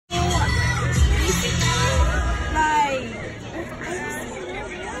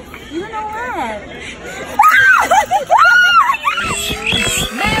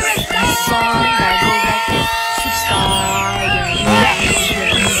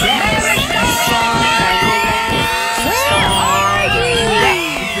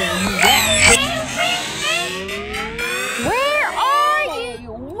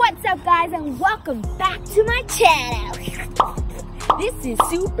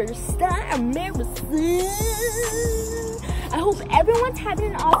superstar Marissa. I hope everyone's having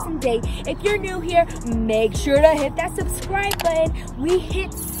an awesome day. If you're new here, make sure to hit that subscribe button. We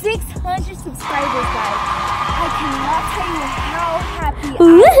hit 600 subscribers, guys. I cannot tell you how happy I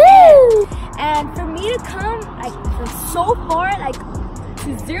am. And for me to come like from so far, like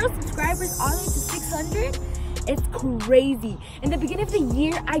to 0 subscribers all the way to 600, it's crazy. In the beginning of the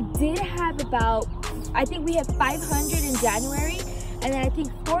year, I did have about, I think we had 500 in January. And then I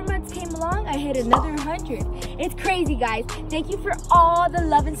think 4 months came along, I hit another 100. It's crazy, guys. Thank you for all the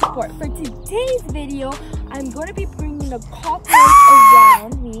love and support. For today's video, I'm going to be bringing a cockroach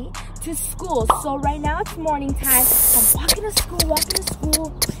around me to school. So right now it's morning time. I'm walking to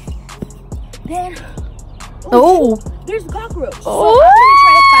school. Then, there's a cockroach. So I'm going to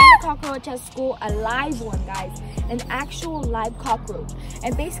try to find a cockroach at school, a live one, guys. An actual live cockroach.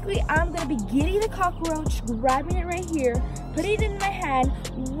 And basically, I'm going to be getting the cockroach, grabbing it right here, putting it in my hand,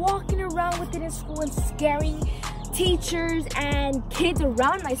 walking around with it in school and scaring teachers and kids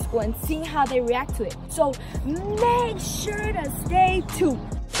around my school and seeing how they react to it. So make sure to stay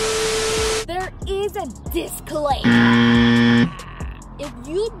tuned. There is a disclaimer. If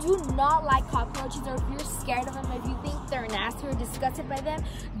you do not like cockroaches, or if you're scared of them, if you think they're nasty or disgusted by them,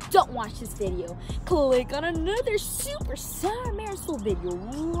 don't watch this video. Click on another superstar Marisol video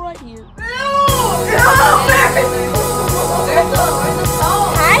right here.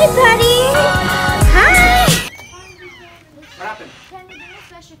 Hi, buddy. Hi. What happened? Can you bring a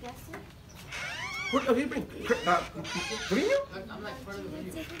special guest in? What have you bring? Trevino? I'm like part of the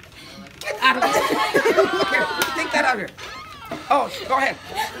video. Get out of here. Here, take that out here. Oh, go ahead.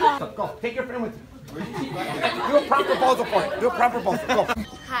 Go. Take your friend with you. Do a proper proposal for it. Do a proper proposal. Go.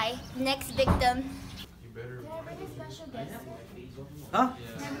 Hi. Next victim. Can I bring a special guest in? Huh?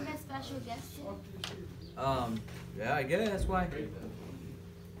 Can I bring a special guest in? Yeah, I guess. Why?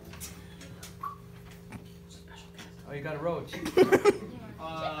 Oh, you got a roach.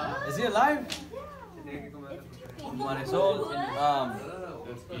 Is he alive? Marisol,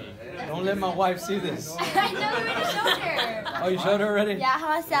 don't let my wife see this. I know, we already showed her. Oh, you showed her already? Yeah,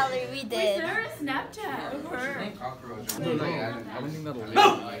 how a salary we did. We sent her a Snapchat of her. I don't think that'll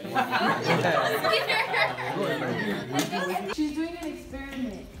live. She's doing an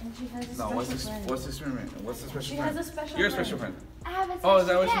experiment, and she has a special friend. What's the experiment? What's the special She friend? has a special You're a friend. special friend. I have a special Oh, is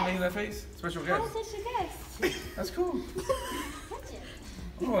that what guest. she's making that face? Special I guest. have a special guest. That's cool. Touch it.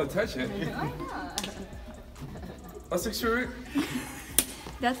 Oh, touch it. Why not? What's the experiment?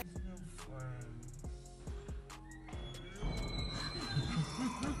 That's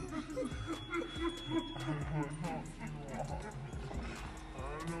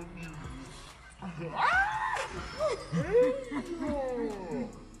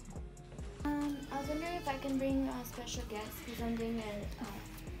I was wondering if I can bring a special guest because I'm doing a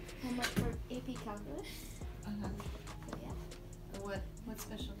homework for AP Calculus. So yeah. what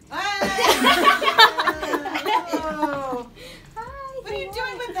special? Hi. What are you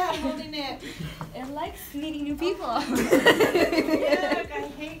doing with that, holding it? It likes meeting new people. Yuck, I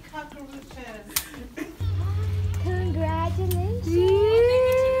hate cockroaches. Congratulations.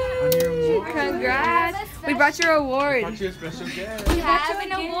 Congrats. We brought your award. Aren't you a special guest? We have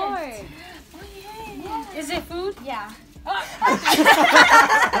an award. Oh, is it food? Yeah.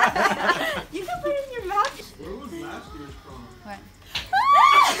 You can put it in your mouth. Where was last year's from? What?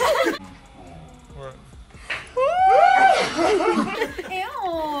 Ew.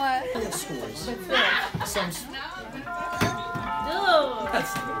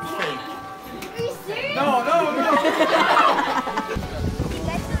 That's fake. Are you serious? No. You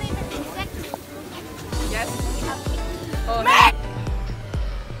guys believe in insects? Yes. Okay.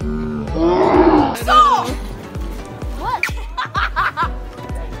 Oh, What?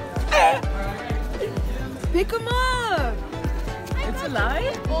 pick him up. It's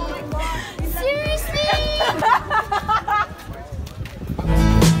alive? Oh my god. Seriously?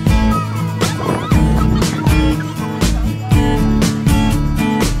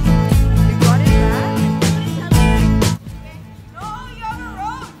 You got it back? No, you have a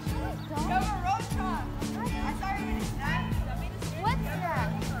roach. You have a roach on. I saw you in a snack. What's that?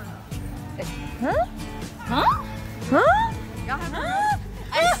 Huh? Huh? Huh? Y'all have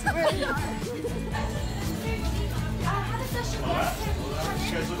I swear to God. I had a special guest.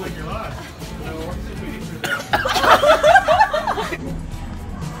 You guys look like you're lost.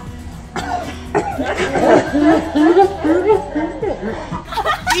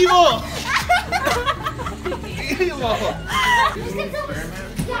 Evil! Evil!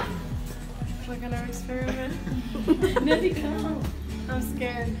 Yeah. We're gonna experiment. Nelly, come. I'm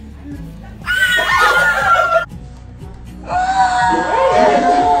scared.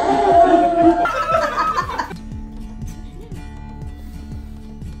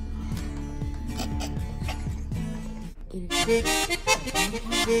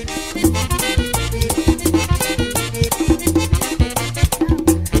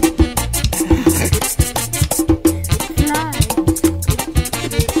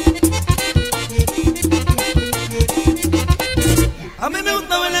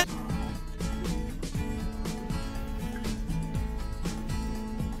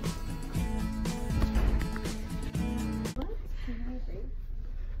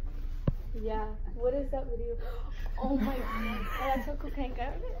 Yeah. What is that video? Oh my god. That's so cool. Can I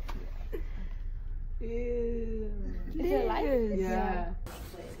grab it? Ew. Is it alive? Yeah.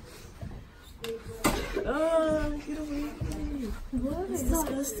 Oh, get away from me. What? It's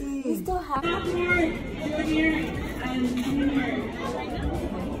disgusting. We still have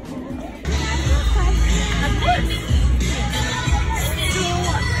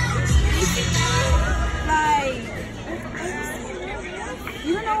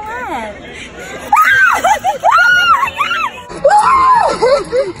you don't know what?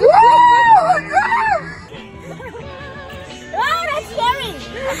 Oh, that's scary!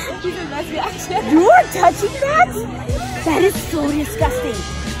 He's a best reaction. You are touching that? That is so disgusting.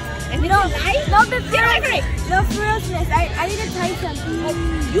 And no, the ferociousness. No ferociousness. I need to tell you something.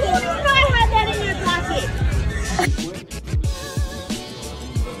 You do not have that in your pocket.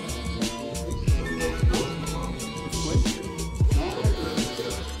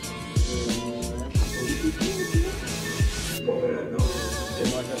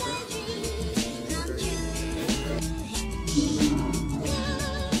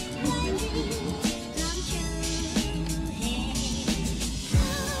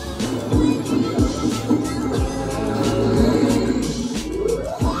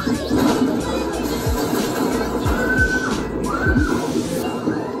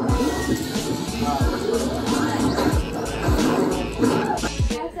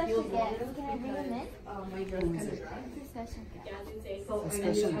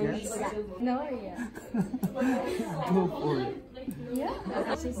 Special guest? No, yeah. Go for it.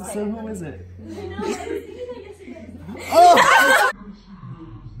 Yeah. So who is it?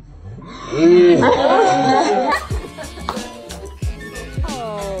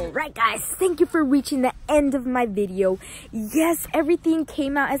 Alright guys, thank you for reaching the end of my video. Yes, everything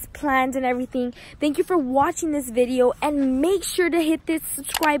came out as planned and everything. Thank you for watching this video, and make sure to hit this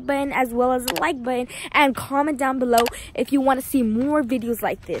subscribe button as well as the like button, and comment down below if you want to see more videos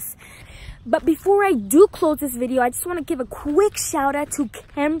like this. But before I do close this video, I just want to give a quick shout out to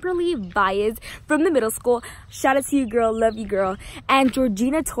Kimberly Baez from the middle school. Shout out to you, girl. Love you, girl. And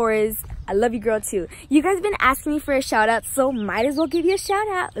Georgina Torres. I love you, girl, too. You guys have been asking me for a shout out, so might as well give you a shout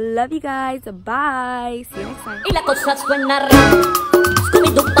out. Love you guys. Bye. See you next time. Y la cosa suena raro,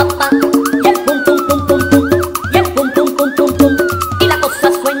 Scooby-Doo papá, y el pum pum pum pum pum, y el pum pum pum pum pum, y la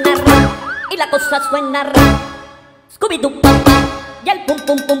cosa suena raro, y la cosa suena raro.